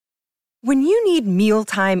When you need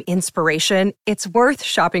mealtime inspiration, it's worth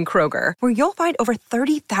shopping Kroger, where you'll find over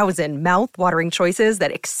 30,000 mouth-watering choices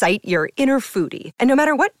that excite your inner foodie. And no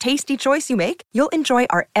matter what tasty choice you make, you'll enjoy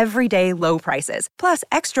our everyday low prices, plus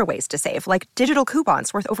extra ways to save, like digital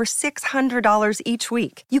coupons worth over $600 each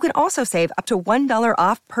week. You can also save up to $1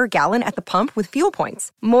 off per gallon at the pump with fuel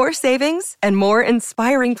points. More savings and more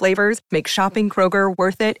inspiring flavors make shopping Kroger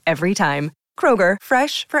worth it every time. Kroger,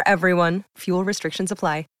 fresh for everyone. Fuel restrictions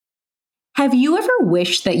apply. Have you ever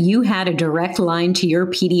wished that you had a direct line to your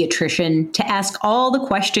pediatrician to ask all the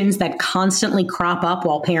questions that constantly crop up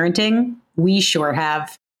while parenting? We sure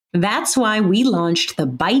have. That's why we launched the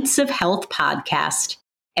Bites of Health podcast.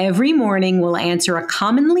 Every morning, we'll answer a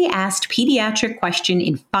commonly asked pediatric question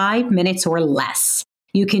in 5 minutes or less.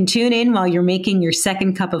 You can tune in while you're making your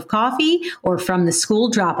second cup of coffee or from the school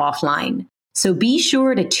drop-off line. So be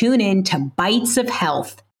sure to tune in to Bites of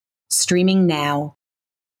Health, streaming now.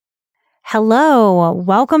 Hello,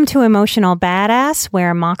 welcome to Emotional Badass,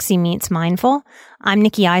 where Moxie meets mindful. I'm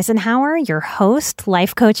Nikki Eisenhower, your host,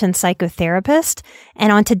 life coach, and psychotherapist.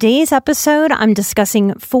 And on today's episode, I'm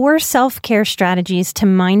discussing 4 self-care strategies to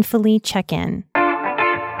mindfully check in.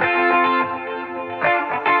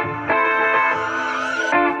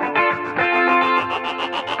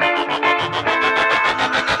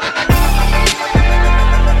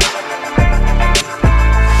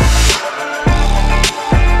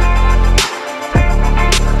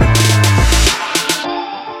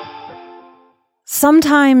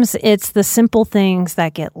 Sometimes it's the simple things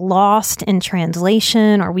that get lost in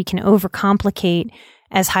translation, or we can overcomplicate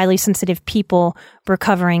as highly sensitive people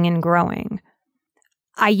recovering and growing.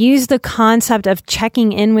 I use the concept of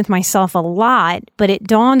checking in with myself a lot, but it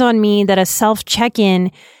dawned on me that a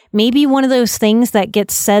self-check-in may be one of those things that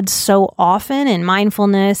gets said so often in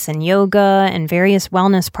mindfulness and yoga and various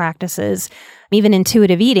wellness practices, even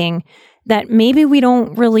intuitive eating, that maybe we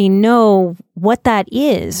don't really know what that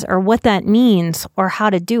is or what that means or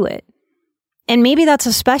how to do it. And maybe that's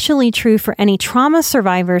especially true for any trauma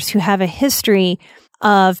survivors who have a history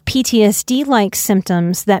of PTSD-like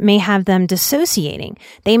symptoms that may have them dissociating.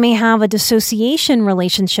 They may have a dissociation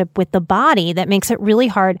relationship with the body that makes it really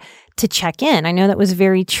hard to check in. I know that was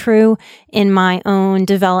very true in my own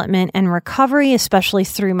development and recovery, especially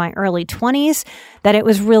through my early 20s, that it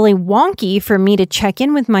was really wonky for me to check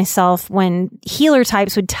in with myself when healer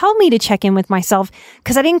types would tell me to check in with myself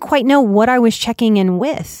because I didn't quite know what I was checking in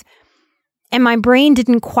with. And my brain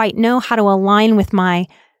didn't quite know how to align with my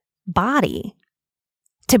body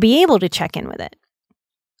to be able to check in with it.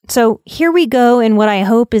 So here we go in what I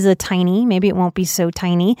hope is a tiny, maybe it won't be so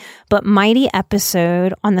tiny, but mighty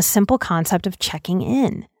episode on the simple concept of checking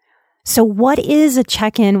in. So what is a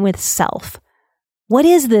check-in with self? What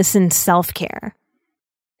is this in self-care?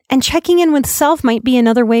 And checking in with self might be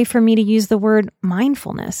another way for me to use the word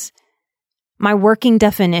mindfulness. My working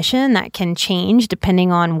definition that can change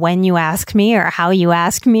depending on when you ask me or how you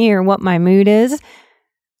ask me or what my mood is.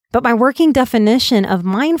 But my working definition of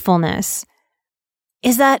mindfulness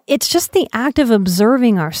is that it's just the act of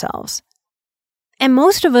observing ourselves. And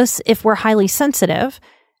most of us, if we're highly sensitive,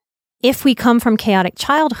 if we come from chaotic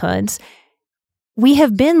childhoods, we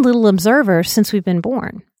have been little observers since we've been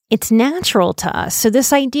born. It's natural to us. So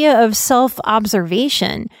this idea of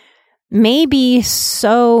self-observation may be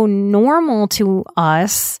so normal to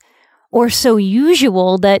us or so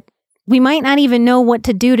usual that we might not even know what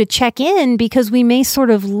to do to check in because we may sort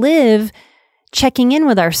of live checking in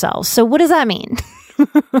with ourselves. So what does that mean?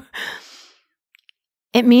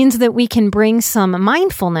 It means that we can bring some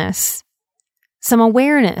mindfulness, some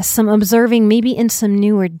awareness, some observing, maybe in some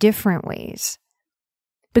new or different ways.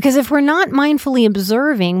 Because if we're not mindfully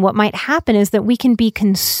observing, what might happen is that we can be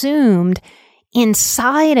consumed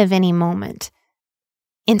inside of any moment,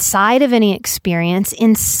 inside of any experience,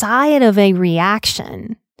 inside of a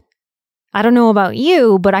reaction. I don't know about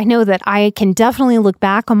you, but I know that I can definitely look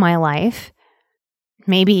back on my life,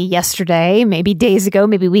 maybe yesterday, maybe days ago,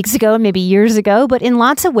 maybe weeks ago, maybe years ago, but in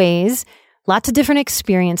lots of ways, lots of different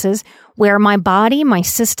experiences where my body, my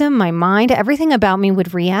system, my mind, everything about me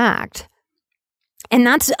would react. And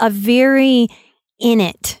that's a very in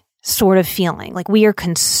it sort of feeling, like we are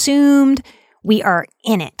consumed, we are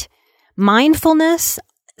in it. Mindfulness,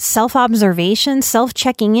 self-observation,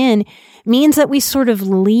 self-checking in means that we sort of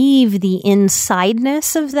leave the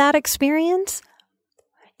insideness of that experience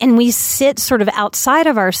and we sit sort of outside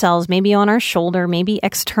of ourselves, maybe on our shoulder, maybe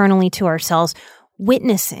externally to ourselves,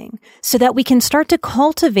 witnessing, so that we can start to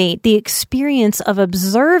cultivate the experience of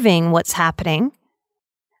observing what's happening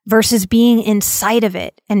versus being inside of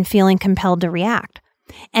it and feeling compelled to react.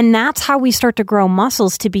 And that's how we start to grow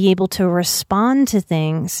muscles to be able to respond to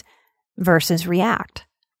things versus react.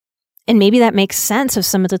 And maybe that makes sense of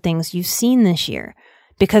some of the things you've seen this year,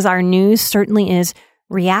 because our news certainly is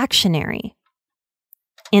reactionary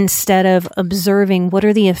instead of observing what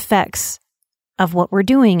are the effects of what we're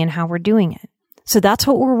doing and how we're doing it. So that's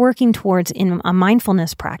what we're working towards in a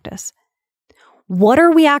mindfulness practice. What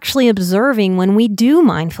are we actually observing when we do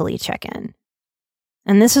mindfully check in?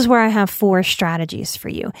 And this is where I have 4 strategies for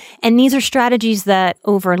you. And these are strategies that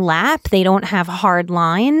overlap. They don't have hard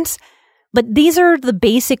lines, but these are the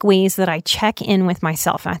basic ways that I check in with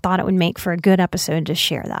myself. And I thought it would make for a good episode to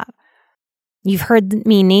share that. You've heard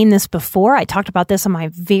me name this before. I talked about this on my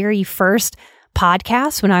very first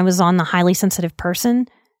podcast when I was on the Highly Sensitive Person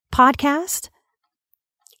podcast.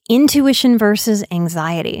 Intuition versus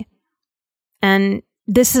anxiety. And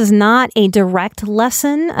this is not a direct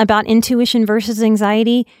lesson about intuition versus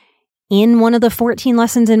anxiety in one of the 14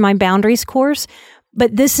 lessons in my boundaries course,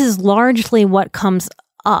 but this is largely what comes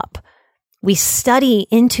up. We study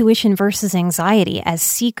intuition versus anxiety as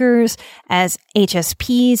seekers, as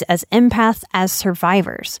HSPs, as empaths, as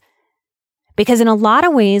survivors. Because in a lot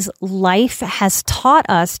of ways, life has taught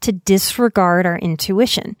us to disregard our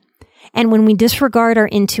intuition. And when we disregard our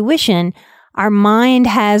intuition, our mind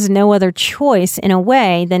has no other choice in a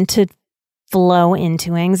way than to flow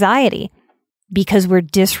into anxiety because we're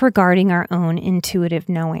disregarding our own intuitive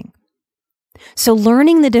knowing. So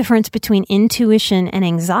learning the difference between intuition and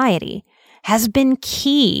anxiety has been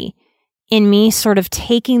key in me sort of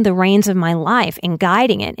taking the reins of my life and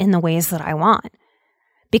guiding it in the ways that I want.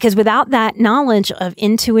 Because without that knowledge of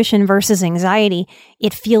intuition versus anxiety,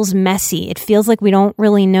 it feels messy. It feels like we don't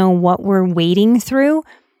really know what we're wading through.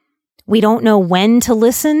 We don't know when to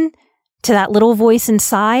listen to that little voice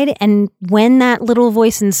inside, and when that little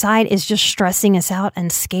voice inside is just stressing us out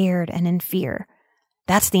and scared and in fear.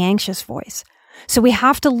 That's the anxious voice. So we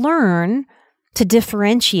have to learn to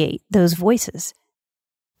differentiate those voices.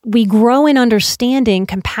 We grow in understanding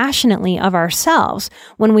compassionately of ourselves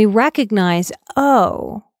when we recognize,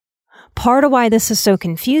 oh, part of why this is so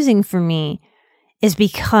confusing for me is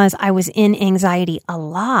because I was in anxiety a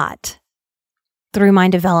lot through my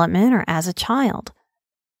development or as a child.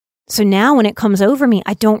 So now when it comes over me,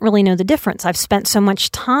 I don't really know the difference. I've spent so much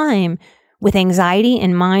time with anxiety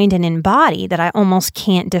in mind and in body that I almost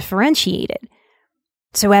can't differentiate it.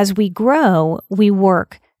 So as we grow, we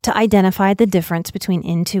work to identify the difference between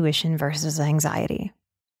intuition versus anxiety.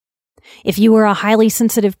 If you are a highly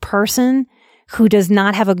sensitive person who does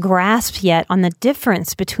not have a grasp yet on the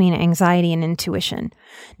difference between anxiety and intuition,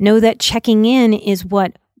 know that checking in is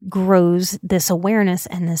what grows this awareness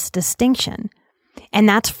and this distinction. And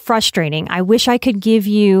that's frustrating. I wish I could give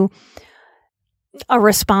you a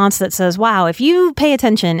response that says, wow, if you pay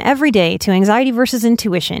attention every day to anxiety versus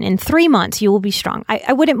intuition, in 3 months, you will be strong.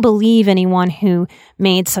 I wouldn't believe anyone who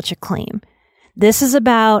made such a claim. This is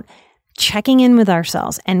about checking in with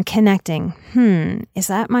ourselves and connecting. Is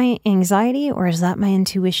that my anxiety or is that my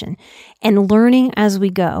intuition? And learning as we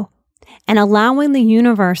go and allowing the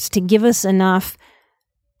universe to give us enough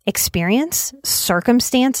experience,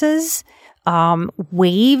 circumstances,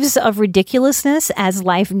 waves of ridiculousness as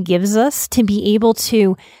life gives us to be able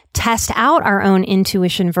to test out our own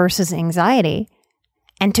intuition versus anxiety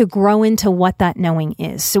and to grow into what that knowing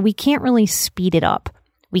is. So we can't really speed it up.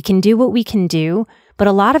 We can do what we can do, but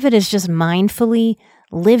a lot of it is just mindfully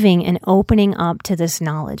living and opening up to this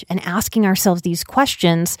knowledge and asking ourselves these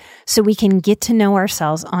questions so we can get to know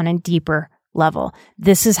ourselves on a deeper level.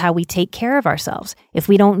 This is how we take care of ourselves. If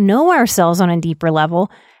we don't know ourselves on a deeper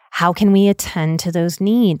level, how can we attend to those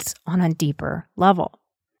needs on a deeper level?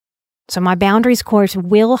 So my boundaries course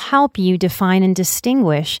will help you define and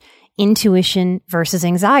distinguish intuition versus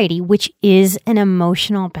anxiety, which is an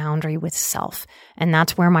emotional boundary with self. And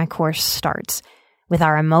that's where my course starts, with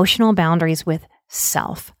our emotional boundaries with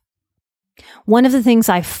self. One of the things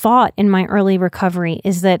I fought in my early recovery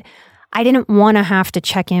is that I didn't want to have to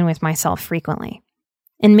check in with myself frequently.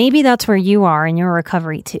 And maybe that's where you are in your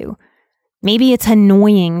recovery too. Maybe it's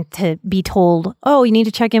annoying to be told, oh, you need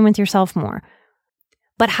to check in with yourself more.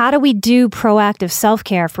 But how do we do proactive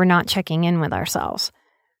self-care if we're not checking in with ourselves?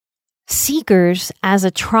 Seekers as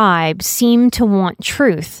a tribe seem to want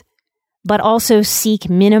truth, but also seek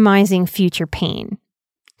minimizing future pain.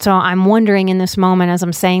 So I'm wondering in this moment, as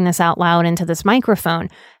I'm saying this out loud into this microphone,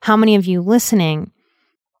 how many of you listening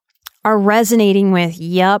are resonating with,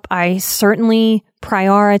 yep, I certainly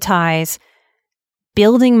prioritize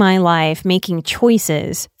building my life, making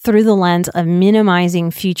choices through the lens of minimizing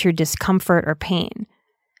future discomfort or pain.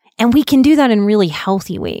 And we can do that in really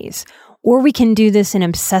healthy ways. Or we can do this in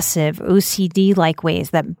obsessive, OCD-like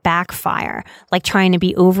ways that backfire, like trying to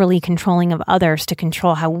be overly controlling of others to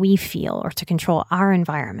control how we feel or to control our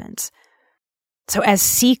environments. So as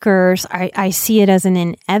seekers, I see it as an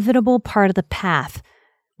inevitable part of the path,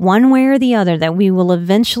 one way or the other, that we will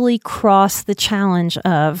eventually cross the challenge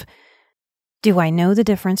of, do I know the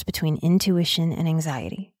difference between intuition and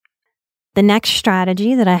anxiety? The next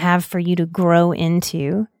strategy that I have for you to grow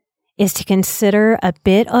into is to consider a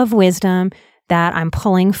bit of wisdom that I'm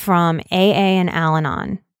pulling from AA and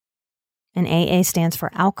Al-Anon. And AA stands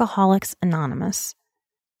for Alcoholics Anonymous.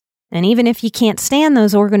 And even if you can't stand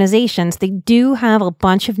those organizations, they do have a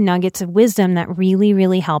bunch of nuggets of wisdom that really,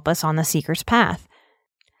 really help us on the seeker's path.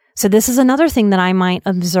 So this is another thing that I might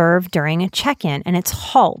observe during a check-in, and it's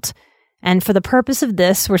HALT. And for the purpose of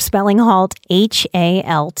this, we're spelling HALT,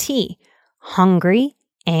 H-A-L-T. Hungry,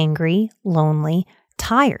 angry, lonely,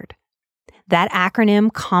 tired. That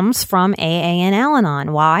acronym comes from AA and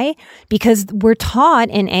Al-Anon. Why? Because we're taught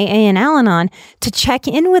in AA and Al-Anon to check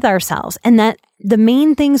in with ourselves, and that the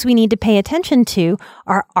main things we need to pay attention to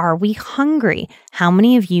are we hungry? How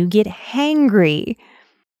many of you get hangry?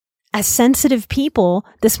 As sensitive people,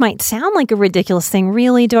 this might sound like a ridiculous thing.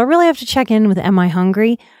 Really? Do I really have to check in with, am I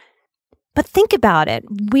hungry? But think about it.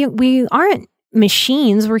 We aren't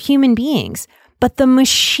machines, we're human beings. But the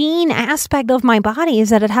machine aspect of my body is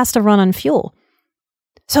that it has to run on fuel.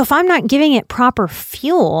 So if I'm not giving it proper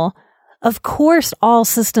fuel, of course all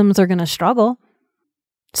systems are going to struggle.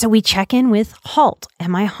 So we check in with HALT.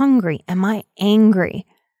 Am I hungry? Am I angry?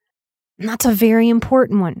 And that's a very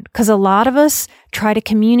important one, because a lot of us try to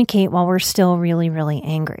communicate while we're still really, really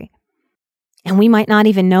angry. And we might not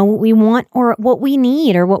even know what we want or what we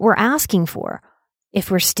need or what we're asking for if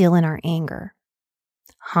we're still in our anger.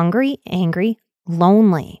 Hungry, angry,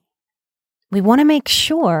 lonely. We want to make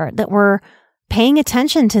sure that we're paying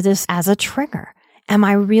attention to this as a trigger. Am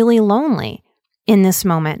I really lonely in this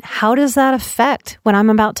moment? How does that affect what I'm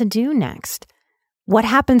about to do next? What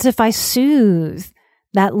happens if I soothe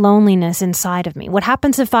that loneliness inside of me? What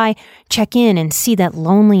happens if I check in and see that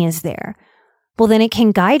lonely is there? Well, then it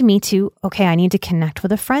can guide me to, okay, I need to connect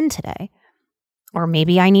with a friend today. Or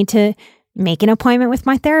maybe I need to make an appointment with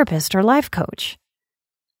my therapist or life coach.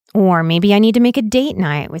 Or maybe I need to make a date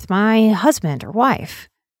night with my husband or wife.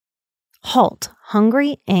 HALT.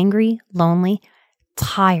 Hungry, angry, lonely,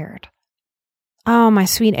 tired. Oh, my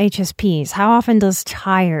sweet HSPs. How often does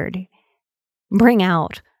tired bring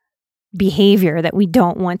out behavior that we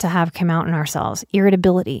don't want to have come out in ourselves?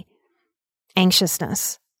 Irritability,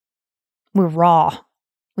 anxiousness. We're raw.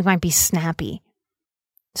 We might be snappy.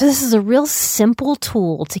 So this is a real simple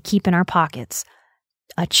tool to keep in our pockets.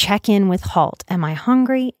 A check-in with HALT. Am I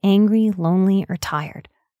hungry, angry, lonely, or tired?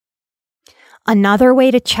 Another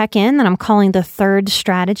way to check in that I'm calling the third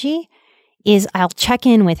strategy is I'll check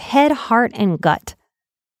in with head, heart, and gut.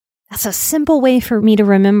 That's a simple way for me to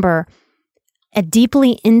remember, a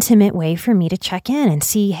deeply intimate way for me to check in and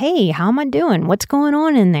see, hey, how am I doing? What's going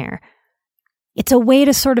on in there? It's a way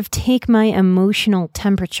to sort of take my emotional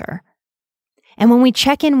temperature. And when we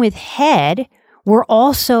check in with head, we're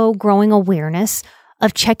also growing awareness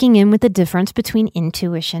of checking in with the difference between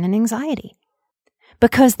intuition and anxiety.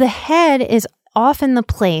 Because the head is often the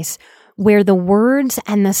place where the words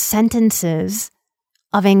and the sentences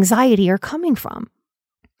of anxiety are coming from.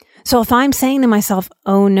 So if I'm saying to myself,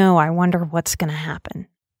 oh no, I wonder what's going to happen.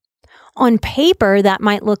 On paper, that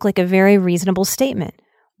might look like a very reasonable statement.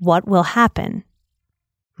 What will happen?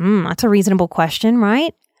 That's a reasonable question,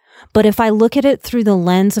 right? But if I look at it through the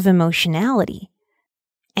lens of emotionality,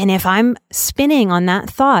 and if I'm spinning on that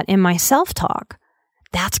thought in my self-talk,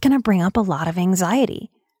 that's going to bring up a lot of anxiety.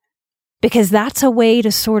 Because that's a way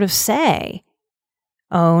to sort of say,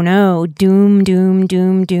 oh no, doom, doom,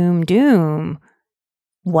 doom, doom, doom.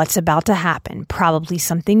 What's about to happen? Probably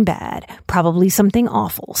something bad, probably something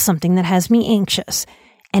awful, something that has me anxious.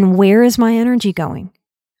 And where is my energy going?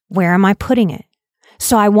 Where am I putting it?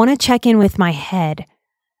 So I want to check in with my head.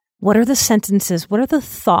 What are the sentences? What are the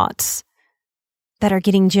thoughts that are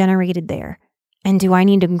getting generated there? And do I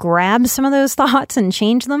need to grab some of those thoughts and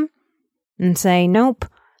change them and say, nope,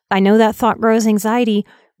 I know that thought grows anxiety.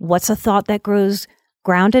 What's a thought that grows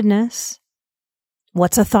groundedness?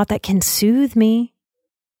 What's a thought that can soothe me?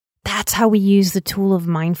 That's how we use the tool of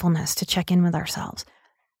mindfulness to check in with ourselves,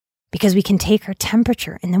 because we can take our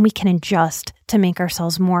temperature and then we can adjust to make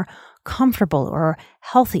ourselves more comfortable or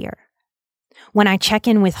healthier. When I check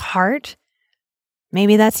in with heart,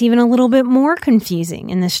 maybe that's even a little bit more confusing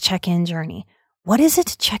in this check-in journey. What is it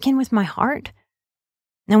to check in with my heart?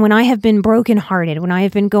 And when I have been brokenhearted, when I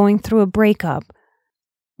have been going through a breakup,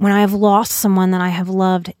 when I have lost someone that I have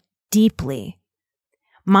loved deeply,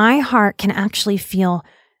 my heart can actually feel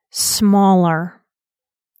smaller.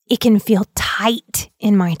 It can feel tight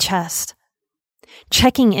in my chest.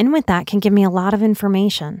 Checking in with that can give me a lot of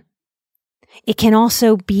information. It can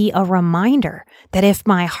also be a reminder that if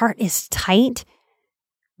my heart is tight,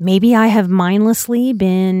 maybe I have mindlessly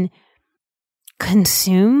been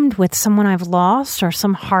consumed with someone I've lost or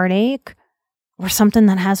some heartache or something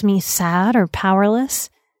that has me sad or powerless.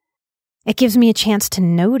 It gives me a chance to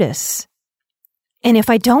notice. And if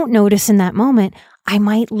I don't notice in that moment, I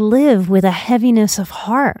might live with a heaviness of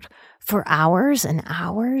heart for hours and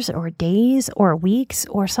hours or days or weeks,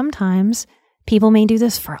 or sometimes people may do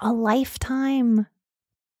this for a lifetime.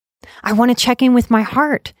 I want to check in with my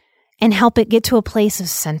heart and help it get to a place of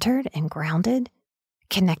centered and grounded,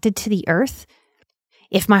 connected to the earth.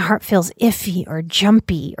 If my heart feels iffy or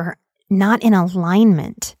jumpy or not in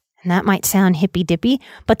alignment, and that might sound hippy-dippy,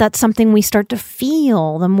 but that's something we start to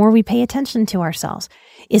feel the more we pay attention to ourselves.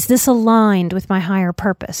 Is this aligned with my higher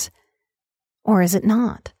purpose? Or is it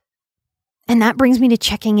not? And that brings me to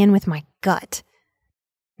checking in with my gut.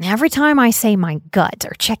 Now, every time I say my gut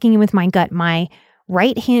or checking in with my gut, my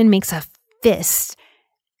right hand makes a fist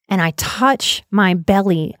and I touch my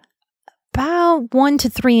belly about 1 to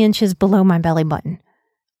 3 inches below my belly button.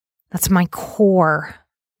 That's my core.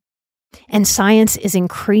 And science is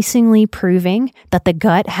increasingly proving that the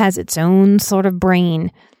gut has its own sort of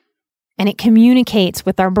brain and it communicates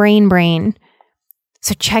with our brain.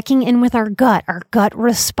 So checking in with our gut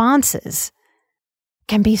responses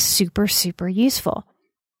can be super, super useful.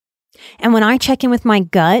 And when I check in with my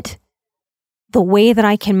gut, the way that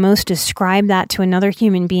I can most describe that to another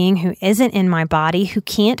human being who isn't in my body, who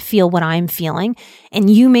can't feel what I'm feeling, and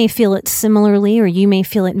you may feel it similarly or you may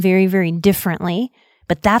feel it very, very differently,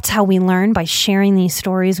 but that's how we learn, by sharing these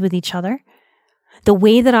stories with each other. The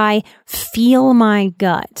way that I feel my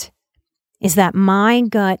gut is that my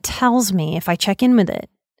gut tells me, if I check in with it,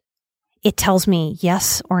 it tells me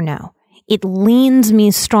yes or no. It leans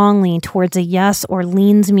me strongly towards a yes or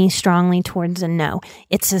leans me strongly towards a no.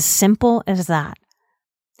 It's as simple as that.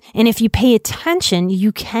 And if you pay attention,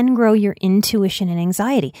 you can grow your intuition and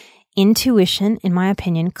anxiety. Intuition, in my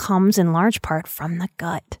opinion, comes in large part from the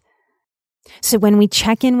gut. So when we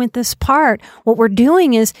check in with this part, what we're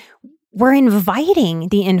doing is we're inviting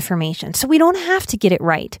the information. So we don't have to get it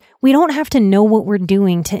right. We don't have to know what we're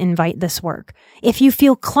doing to invite this work. If you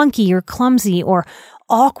feel clunky or clumsy or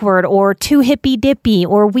awkward or too hippy-dippy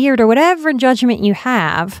or weird or whatever judgment you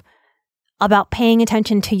have about paying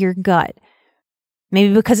attention to your gut,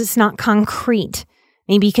 maybe because it's not concrete,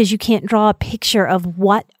 maybe because you can't draw a picture of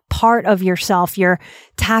what part of yourself you're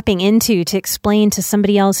tapping into to explain to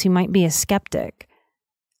somebody else who might be a skeptic.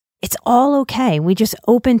 It's all okay. We just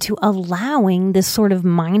open to allowing this sort of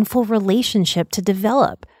mindful relationship to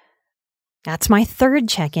develop. That's my third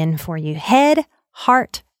check-in for you. Head,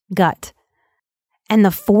 heart, gut. And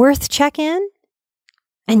the fourth check-in,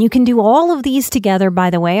 and you can do all of these together, by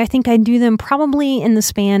the way. I think I do them probably in the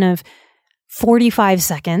span of 45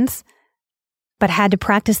 seconds, but had to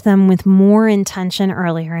practice them with more intention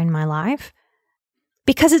earlier in my life.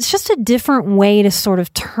 Because it's just a different way to sort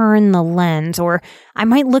of turn the lens, or I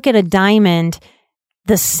might look at a diamond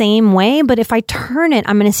the same way, but if I turn it,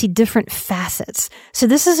 I'm going to see different facets. So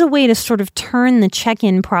this is a way to sort of turn the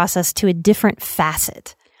check-in process to a different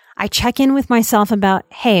facet. I check in with myself about,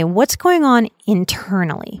 hey, what's going on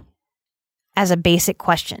internally as a basic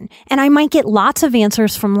question? And I might get lots of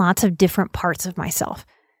answers from lots of different parts of myself.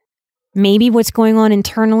 Maybe what's going on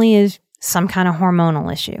internally is some kind of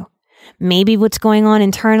hormonal issue. Maybe what's going on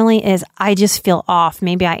internally is I just feel off.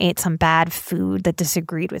 Maybe I ate some bad food that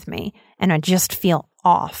disagreed with me and I just feel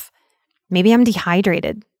off. Maybe I'm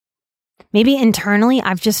dehydrated. Maybe internally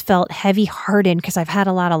I've just felt heavy-hearted because I've had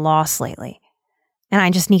a lot of loss lately. And I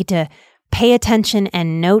just need to pay attention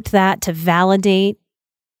and note that to validate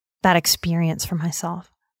that experience for myself.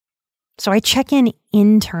 So I check in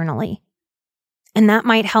internally. And that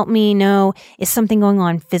might help me know, is something going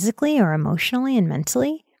on physically or emotionally and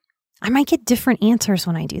mentally? I might get different answers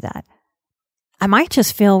when I do that. I might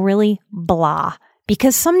just feel really blah,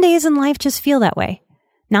 because some days in life just feel that way.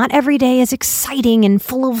 Not every day is exciting and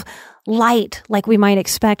full of light like we might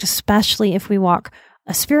expect, especially if we walk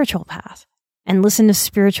a spiritual path and listen to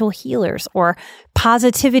spiritual healers or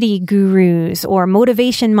positivity gurus or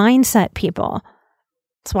motivation mindset people.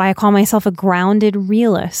 That's why I call myself a grounded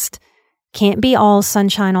realist. Can't be all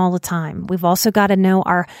sunshine all the time. We've also got to know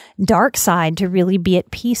our dark side to really be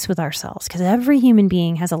at peace with ourselves, because every human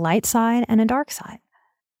being has a light side and a dark side.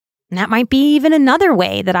 And that might be even another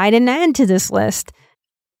way that I didn't add to this list.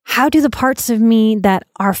 How do the parts of me that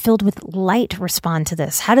are filled with light respond to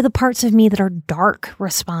this? How do the parts of me that are dark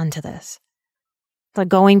respond to this? So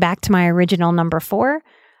going back to my original number 4,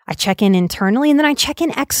 I check in internally and then I check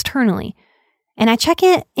in externally. And I check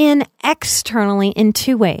it in externally in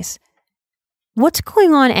 2 ways. What's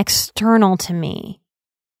going on external to me?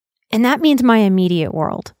 And that means my immediate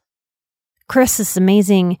world. Chris, this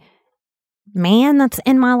amazing man that's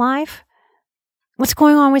in my life, what's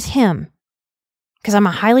going on with him? Because I'm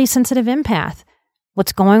a highly sensitive empath.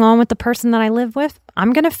 What's going on with the person that I live with?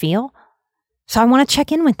 I'm going to feel. So I want to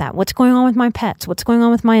check in with that. What's going on with my pets? What's going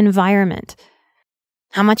on with my environment?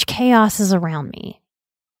 How much chaos is around me?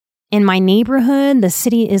 In my neighborhood, the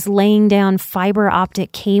city is laying down fiber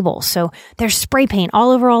optic cable. So there's spray paint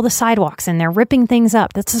all over all the sidewalks and they're ripping things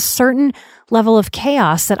up. That's a certain level of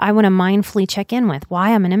chaos that I want to mindfully check in with.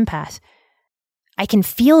 Why I'm an empath. I can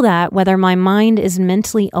feel that whether my mind is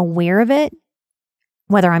mentally aware of it,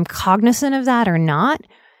 whether I'm cognizant of that or not.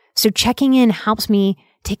 So checking in helps me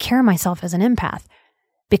take care of myself as an empath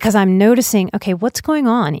because I'm noticing, okay, what's going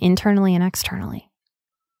on internally and externally?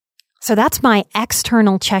 So that's my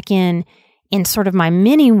external check-in in sort of my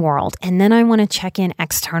mini world. And then I want to check in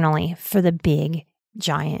externally for the big,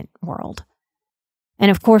 giant world. And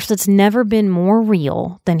of course, it's never been more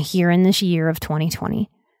real than here in this year of 2020.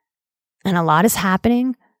 And a lot is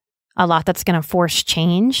happening, a lot that's going to force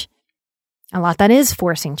change, a lot that is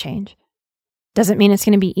forcing change. Doesn't mean it's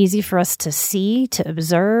going to be easy for us to see, to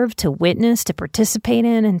observe, to witness, to participate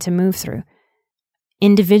in, and to move through,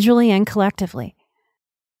 individually and collectively.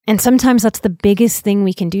 And sometimes that's the biggest thing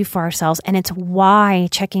we can do for ourselves, and it's why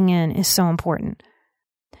checking in is so important.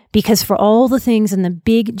 Because for all the things in the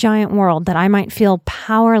big, giant world that I might feel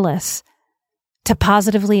powerless to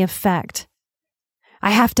positively affect, I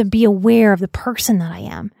have to be aware of the person that I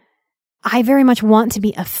am. I very much want to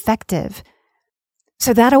be effective.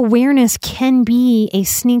 So that awareness can be a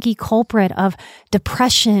sneaky culprit of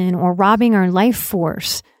depression or robbing our life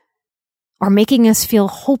force or making us feel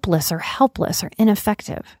hopeless or helpless or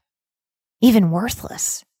ineffective, even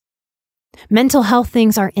worthless. Mental health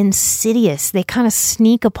things are insidious. They kind of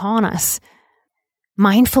sneak upon us.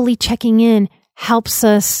 Mindfully checking in helps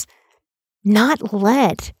us not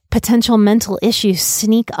let potential mental issues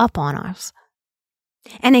sneak up on us.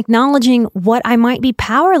 And acknowledging what I might be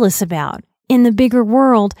powerless about in the bigger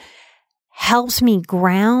world helps me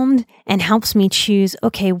ground and helps me choose,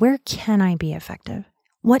 okay, where can I be effective?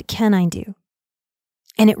 What can I do?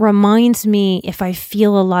 And it reminds me if I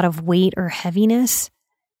feel a lot of weight or heaviness,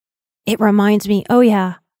 it reminds me, oh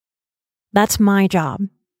yeah, that's my job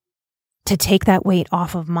to take that weight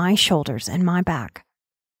off of my shoulders and my back,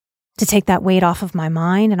 to take that weight off of my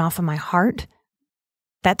mind and off of my heart,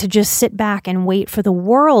 that to just sit back and wait for the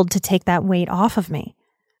world to take that weight off of me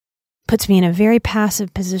puts me in a very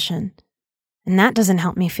passive position. And that doesn't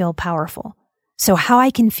help me feel powerful. So how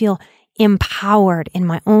I can feel empowered in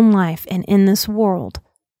my own life and in this world,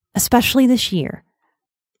 especially this year,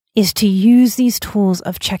 is to use these tools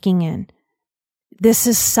of checking in. This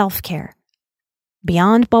is self-care.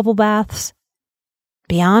 Beyond bubble baths,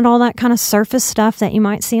 beyond all that kind of surface stuff that you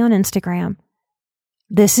might see on Instagram.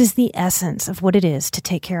 This is the essence of what it is to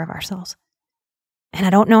take care of ourselves. And I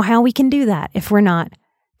don't know how we can do that if we're not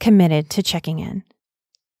committed to checking in.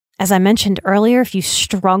 As I mentioned earlier, if you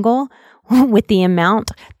struggle with the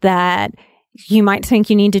amount that you might think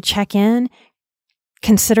you need to check in,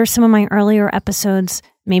 consider some of my earlier episodes.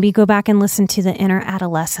 Maybe go back and listen to the inner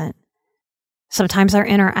adolescent. Sometimes our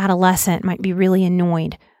inner adolescent might be really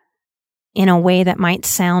annoyed in a way that might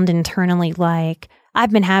sound internally like,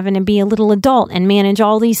 I've been having to be a little adult and manage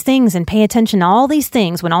all these things and pay attention to all these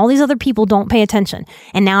things when all these other people don't pay attention.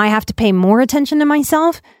 And now I have to pay more attention to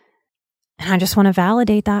myself. And I just want to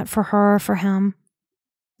validate that for her or for him.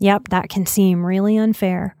 Yep, that can seem really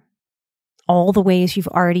unfair. All the ways you've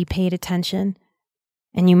already paid attention.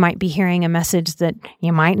 And you might be hearing a message that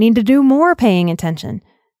you might need to do more paying attention.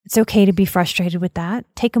 It's okay to be frustrated with that.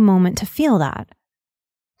 Take a moment to feel that.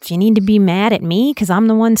 If you need to be mad at me because I'm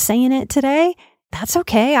the one saying it today, that's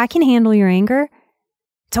okay. I can handle your anger.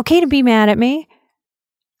 It's okay to be mad at me.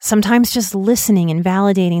 Sometimes just listening and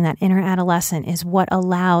validating that inner adolescent is what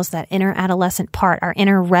allows that inner adolescent part, our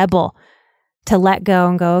inner rebel, to let go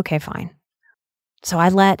and go, okay, fine. So I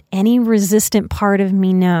let any resistant part of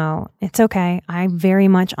me know, it's okay. I very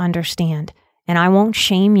much understand. And I won't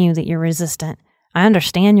shame you that you're resistant. I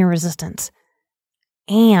understand your resistance.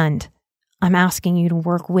 And I'm asking you to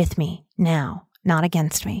work with me now, not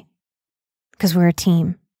against me. Because we're a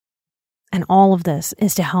team. And all of this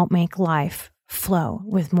is to help make life flow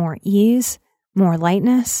with more ease, more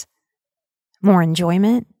lightness, more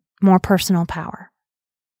enjoyment, more personal power.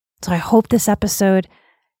 So I hope this episode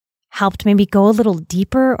helped maybe go a little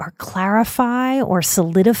deeper or clarify or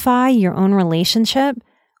solidify your own relationship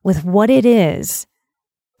with what it is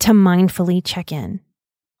to mindfully check in.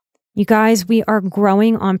 You guys, we are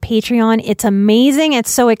growing on Patreon. It's amazing. It's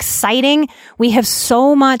so exciting. We have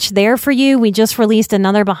so much there for you. We just released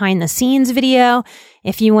another behind the scenes video.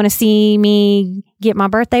 If you want to see me get my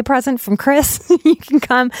birthday present from Chris, you can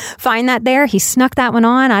come find that there. He snuck that one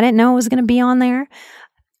on. I didn't know it was going to be on there.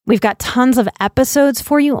 We've got tons of episodes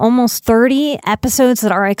for you, almost 30 episodes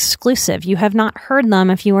that are exclusive. You have not heard them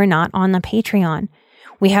if you are not on the Patreon.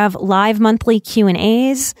 We have live monthly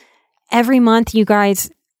Q&As. Every month, you guys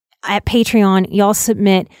at Patreon, y'all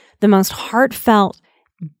submit the most heartfelt,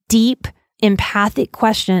 deep, empathic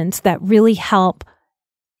questions that really help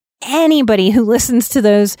anybody who listens to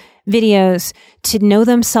those videos to know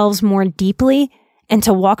themselves more deeply and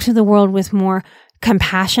to walk through the world with more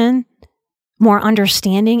compassion, more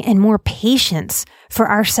understanding, and more patience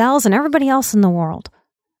for ourselves and everybody else in the world.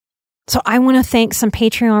 So I want to thank some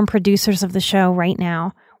Patreon producers of the show right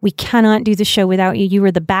now. We cannot do the show without you. You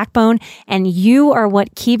are the backbone, and you are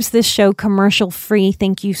what keeps this show commercial free.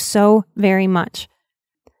 Thank you so very much.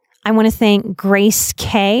 I want to thank Grace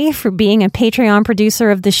K for being a Patreon producer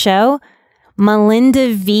of the show.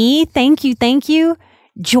 Melinda V, thank you, thank you.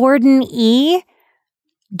 Jordan E,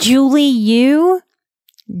 Julie U,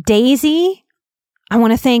 Daisy. I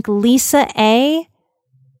want to thank Lisa A.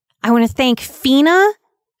 I want to thank Fina.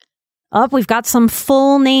 Oh, we've got some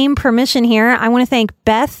full name permission here. I want to thank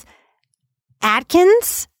Beth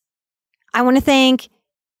Atkins. I want to thank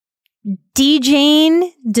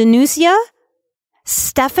D-Jane Danusia,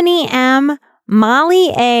 Stephanie M, Molly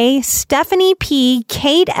A, Stephanie P,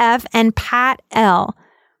 Kate F, and Pat L.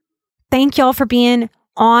 Thank y'all for being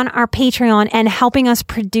on our Patreon and helping us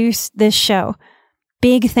produce this show.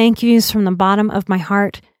 Big thank yous from the bottom of my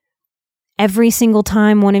heart. Every single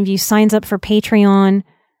time one of you signs up for Patreon,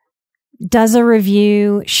 does a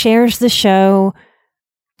review, shares the show,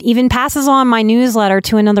 even passes on my newsletter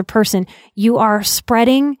to another person, you are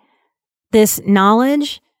spreading this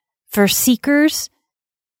knowledge for seekers,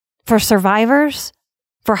 for survivors,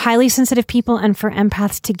 for highly sensitive people, and for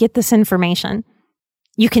empaths to get this information.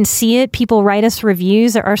 You can see it. People write us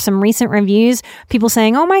reviews. There are some recent reviews. People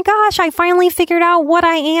saying, oh my gosh, I finally figured out what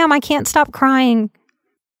I am. I can't stop crying.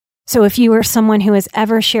 So if you are someone who has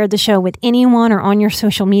ever shared the show with anyone or on your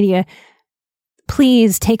social media,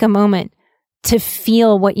 please take a moment to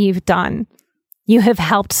feel what you've done. You have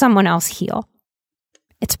helped someone else heal.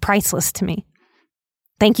 It's priceless to me.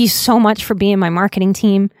 Thank you so much for being my marketing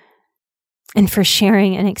team and for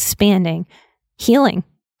sharing and expanding healing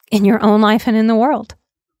in your own life and in the world.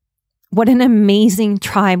 What an amazing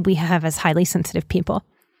tribe we have as highly sensitive people.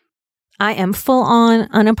 I am full on,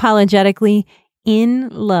 unapologetically in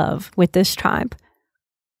love with this tribe.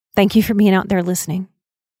 Thank you for being out there listening.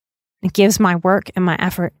 It gives my work and my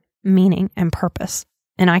effort meaning and purpose.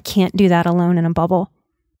 And I can't do that alone in a bubble.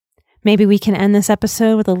 Maybe we can end this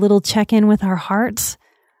episode with a little check-in with our hearts.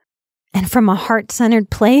 And from a heart-centered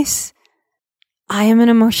place, I am an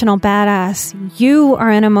emotional badass. You are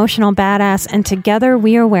an emotional badass. And together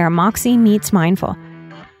we are where Moxie meets mindful.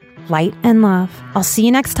 Light and love. I'll see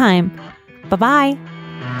you next time. Bye-bye.